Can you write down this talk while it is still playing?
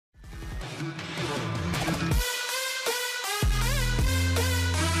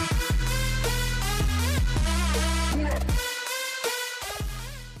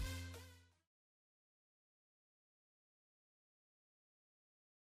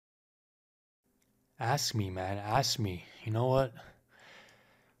Ask me, man. Ask me. You know what?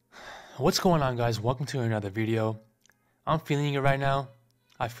 What's going on, guys? Welcome to another video. I'm feeling it right now.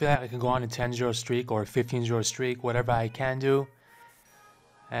 I feel like I can go on a 10-0 streak or a 15-0 streak, whatever I can do.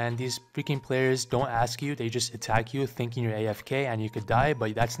 And these freaking players don't ask you. They just attack you thinking you're AFK and you could die,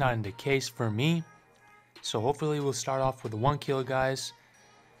 but that's not in the case for me. So hopefully we'll start off with 1 kill, guys.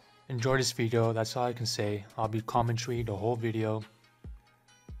 Enjoy this video. That's all I can say. I'll be commentary the whole video.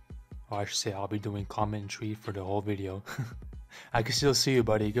 Or I should say I'll be doing commentary for the whole video. I can still see you,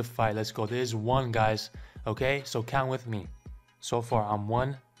 buddy. Good fight. Let's go. There's 1, guys. Okay, so count with me. So far, I'm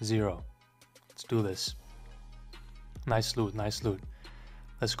 1-0. Let's do this. Nice loot. Nice loot.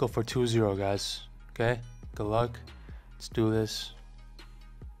 Let's go for 2-0, guys. Okay, good luck. Let's do this.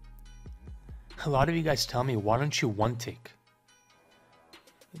 A lot of you guys tell me, why don't you one-tick?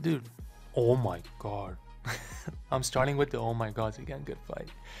 Dude, oh my god. I'm starting with the oh my gods again. Good fight.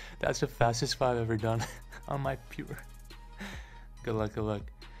 That's the fastest fight I've ever done on my pure. Good luck, good luck.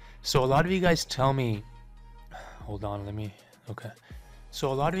 So a lot of you guys tell me, hold on, okay.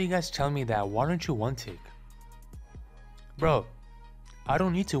 So a lot of you guys tell me that, why don't you one-tick? Bro, I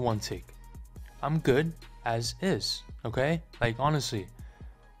don't need to one-tick. I'm good as is, okay? Like, honestly,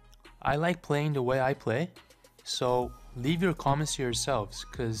 I like playing the way I play. So leave your comments to yourselves,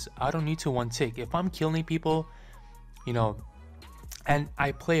 because I don't need to one-tick. If I'm killing people, you know, and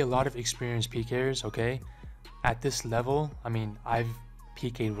I play a lot of experienced PKers, okay? At this level, I mean, I've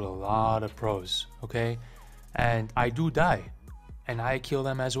PK'd with a lot of pros, okay? And I do die, and I kill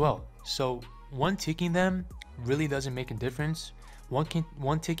them as well. So one-ticking them really doesn't make a difference.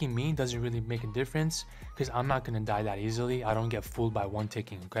 One-ticking me doesn't really make a difference, because I'm not going to die that easily. I don't get fooled by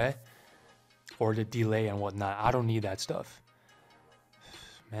one-ticking, okay? Or the delay and whatnot. I don't need that stuff.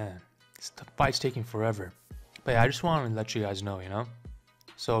 Man, the fight's taking forever. But yeah, I just want to let you guys know, you know?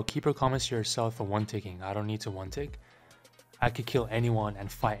 So keep your comments to yourself for one-ticking. I don't need to one-tick. I could kill anyone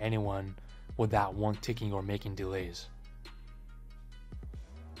and fight anyone without one-ticking or making delays.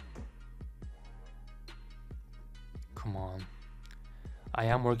 Come on. I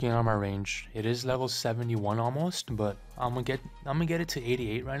am working on my range. It is level 71 almost, but I'm gonna get it to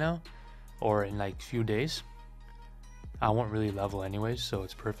 88 right now, or in like few days. I won't really level anyways, so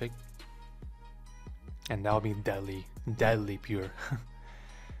it's perfect. And that'll be deadly pure.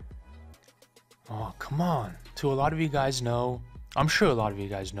 Oh, come on. To a lot of you guys know, I'm sure a lot of you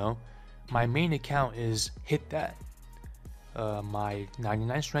guys know, my main account is Hit That. My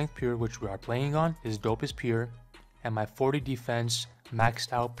 99 strength pure, which we are playing on, is dope as pure. And my 40 defense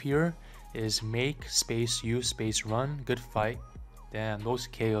maxed out pure is make space use space run. Good fight. Damn, those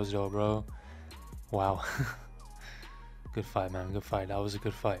KOs though, bro. Wow. Good fight, man. Good fight. That was a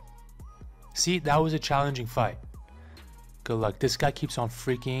good fight. See, that was a challenging fight. Good luck. This guy keeps on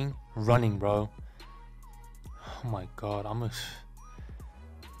freaking running, bro. Oh my god.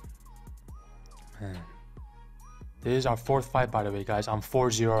 Man. This is our 4th fight, by the way, guys. I'm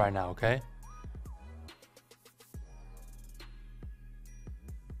 4-0 right now, okay?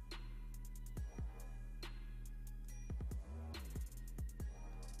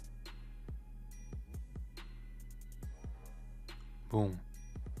 Boom.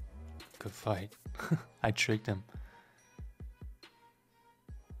 Good fight. I tricked him.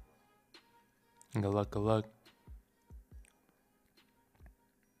 Good luck, good luck.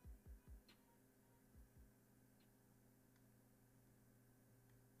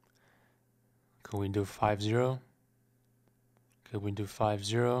 Could we do 5-0? Could we do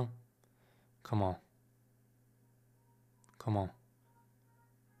 5-0? Come on. Come on.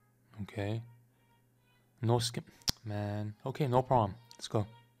 Okay. No skip. Man. Okay, no problem. Let's go.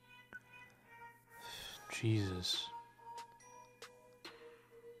 Jesus.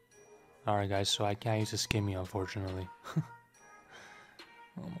 Alright, guys, so I can't use a skimmy, unfortunately. Oh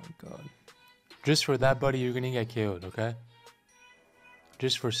my god. Just for that, buddy, you're gonna get killed, okay?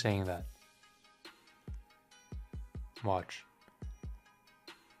 Just for saying that. Watch.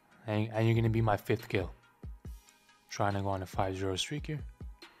 And you're gonna be my 5th kill. Trying to go on a 5-0 streak here.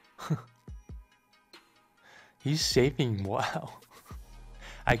 He's saving. Wow.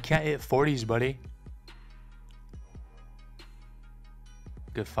 I can't hit 40s, buddy.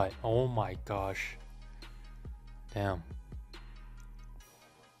 Good fight. Oh my gosh. Damn.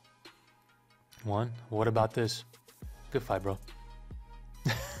 1. What about this? Good fight, bro.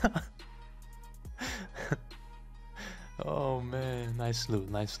 Oh man. Nice loot.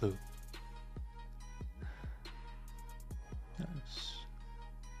 Nice loot. Nice.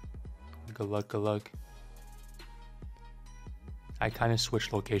 Good luck. Good luck. I kind of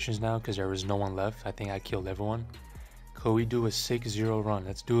switched locations now because there was no one left. I think I killed everyone. Could we do a 6-0 run?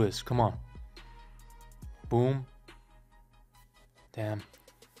 Let's do this. Come on. Boom. Damn.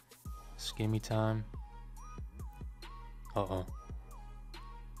 Just give me time. Uh-oh.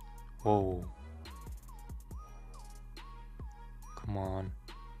 Whoa. Come on.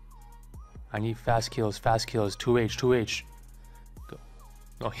 I need fast kills, fast kills. 2H, 2H. Go.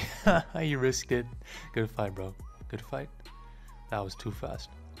 Oh, yeah. You risked it. Good fight, bro. Good fight. That was too fast.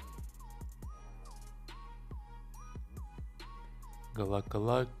 Good luck, good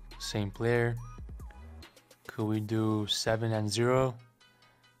luck. Same player. Could we do 7-0?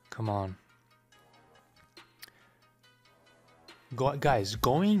 Come on. Guys,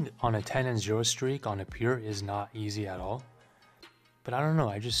 going on a 10-0 streak on a pure is not easy at all. But I don't know,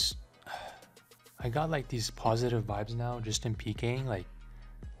 I got like these positive vibes now just in PKing. Like,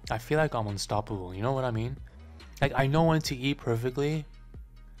 I feel like I'm unstoppable, you know what I mean? Like, I know when to eat perfectly.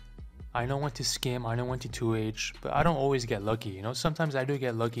 I know when to skim, I know when to 2H, but I don't always get lucky, you know? Sometimes I do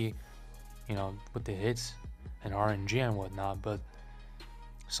get lucky, you know, with the hits and RNG and whatnot, but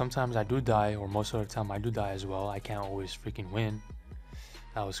sometimes I do die, or most of the time I do die as well. I can't always freaking win.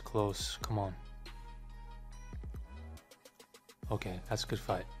 That was close. Come on. Okay, that's a good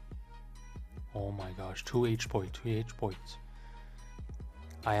fight. Oh my gosh, 2H point, 2H points.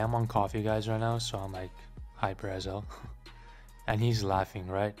 I am on coffee, guys, right now, so I'm like hyper as hell. And he's laughing,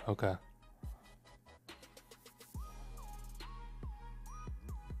 right? Okay.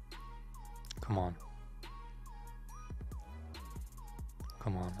 Come on.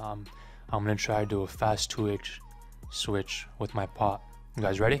 Come on. I'm gonna try to do a fast 2H switch with my pot. You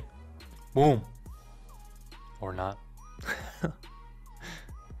guys ready? Boom. Or not.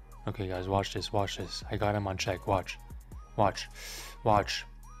 Okay, guys, watch this. Watch this. I got him on check. Watch. Watch. Watch.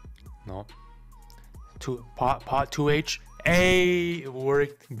 No. Pot 2H. Hey, it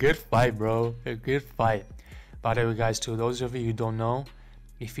worked. Good fight, bro. A good fight. By the way, guys, to those of you who don't know,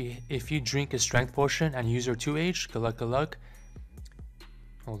 if you drink a strength potion and use your 2H, good luck, good luck.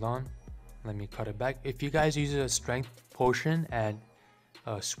 Hold on, let me cut it back. If you guys use a strength potion and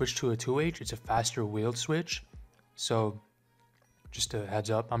switch to a 2H, it's a faster wield switch. So just a heads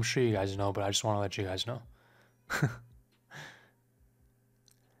up. I'm sure you guys know, but I just want to let you guys know.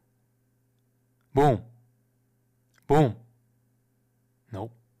 Boom. Boom.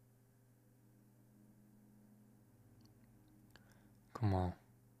 Nope. Come on.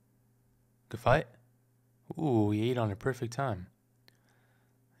 Good fight. Ooh, he ate on a perfect time.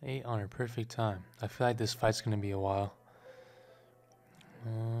 8 on a perfect time. I feel like this fight's gonna be a while.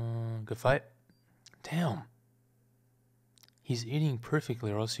 Good fight. Damn. He's eating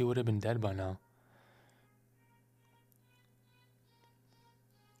perfectly, or else he would have been dead by now.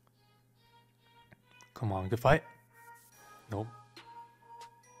 Come on, good fight. Nope.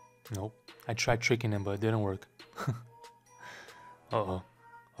 Nope. I tried tricking him, but it didn't work. Uh-oh.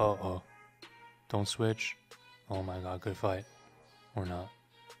 Uh-oh. Don't switch. Oh my god, good fight. Or not.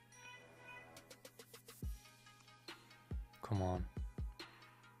 Come on.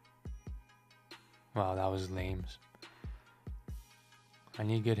 Wow, that was lame. I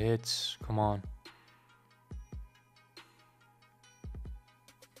need good hits. Come on.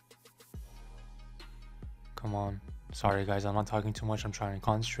 Come on. Sorry guys, I'm not talking too much. I'm trying to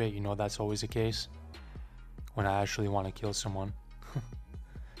concentrate. You know that's always the case when I actually want to kill someone.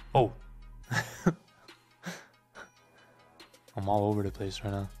 Oh. I'm all over the place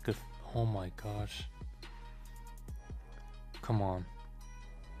right now. Good. Oh my gosh. Come on.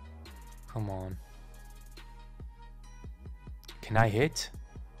 Come on. Can I hit?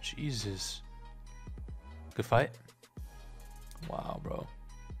 Jesus. Good fight. Wow, bro.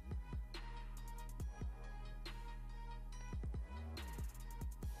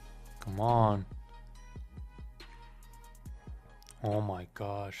 Come on. Oh my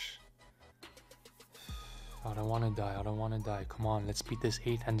gosh. I don't want to die. I don't want to die. Come on, let's beat this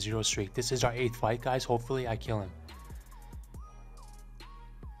 8-0 streak. This is our 8th fight, guys. Hopefully I kill him.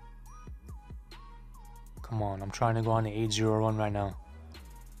 Come on, I'm trying to go on an 8-0 run right now.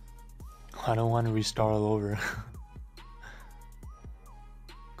 I don't want to restart all over.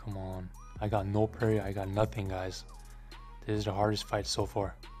 Come on. I got no parry. I got nothing, guys. This is the hardest fight so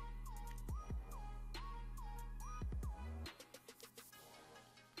far.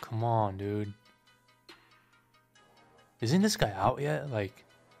 Come on, dude. Isn't this guy out yet? Like,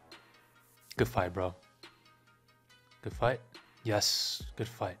 good fight, bro. Good fight. Yes, good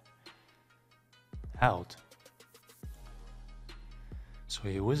fight. Out. So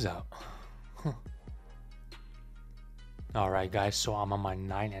he was out. Huh. Alright guys, so I'm on my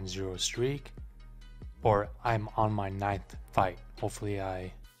 9-0 streak. Or I'm on my 9th fight. Hopefully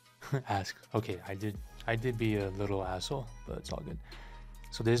I ask. Okay, I did be a little asshole, but it's all good.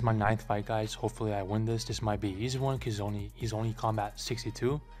 So this is my 9th fight, guys. Hopefully I win this. This might be an easy one because he's only combat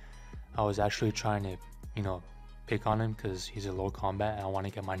 62. I was actually trying to, you know, pick on him because he's a low combat and I want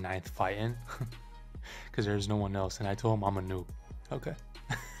to get my 9th fight in because there's no one else. And I told him I'm a noob. Okay.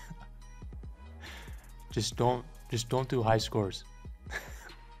 just don't do high scores.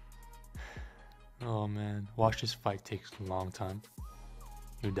 Oh man, watch this fight takes a long time.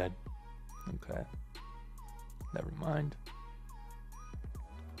 You're dead. Okay. Never mind.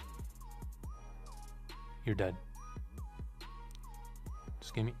 You're dead.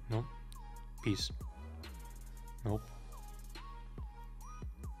 Just give me. Nope. Peace. Nope.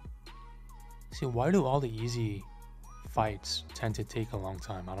 See, why do all the easy fights tend to take a long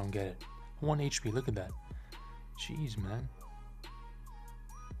time? I don't get it. 1 HP, look at that. Jeez, man.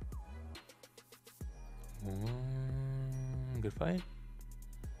 Good fight?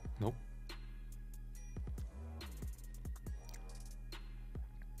 Nope.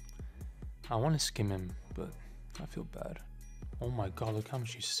 I want to skim him, but I feel bad. Oh my god, look how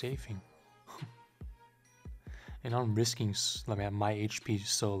much he's saving. And I'm risking, like, my HP is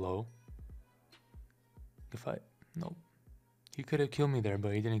so low. Good fight? Nope. He could have killed me there,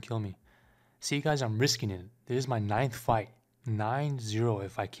 but he didn't kill me. See, guys, I'm risking it. This is my 9th fight. 9-0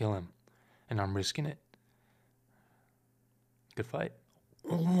 if I kill him. And I'm risking it. Good fight.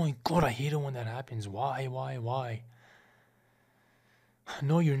 Oh my god, I hate it when that happens. Why?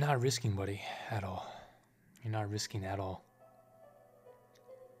 No, you're not risking, buddy, at all. You're not risking at all.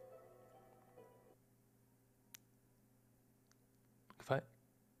 Good fight.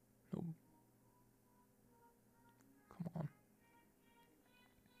 Nope. Come on.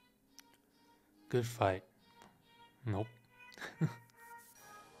 Good fight. Nope. Good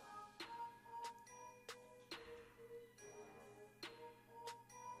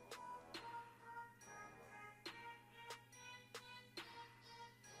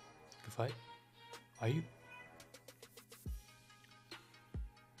fight. Are you?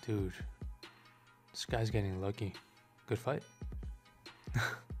 Dude. This guy's getting lucky. Good fight.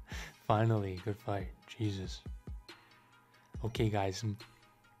 Finally, good fight. Jesus. Okay, guys.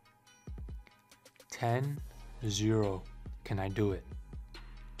 10-0. Can I do it?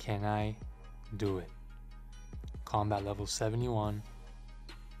 Can I do it? Combat level 71.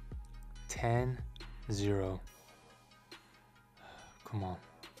 10-0. Come on.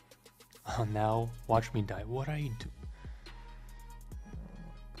 Now, watch me die. What are you doing? Oh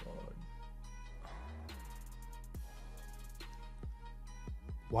my god.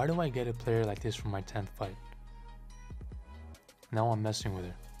 Why do I get a player like this from my 10th fight? Now I'm messing with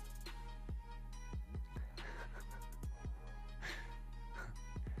her.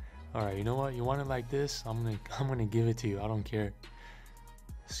 Alright, you know what? You want it like this? I'm gonna give it to you. I don't care.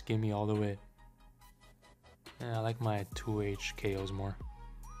 Skim me all the way. Yeah, I like my 2H KOs more.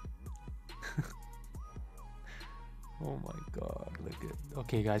 Oh my god, look at.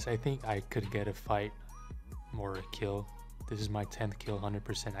 Okay, guys, I think I could get a fight or a kill. This is my 10th kill,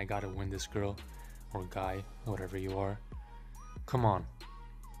 100%. I gotta win this girl or guy, whatever you are. Come on.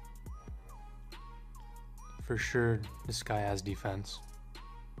 For sure, this guy has defense.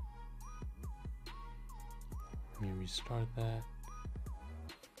 Let me restart that.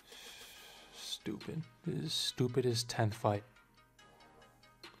 Stupid. This is stupidest 10th fight.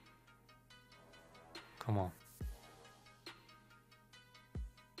 Come on.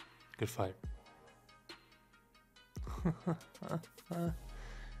 Good fight.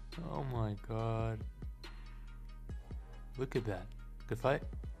 Oh my god. Look at that. Good fight?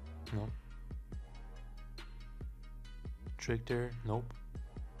 No. Tricked her? Nope.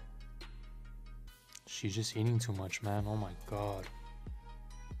 She's just eating too much, man. Oh my god.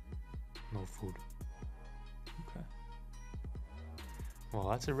 No food. Okay. Well,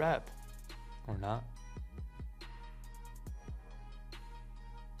 that's a wrap. Or not.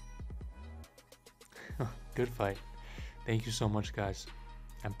 Good fight. Thank you so much, guys.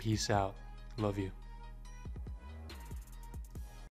 And peace out. Love you.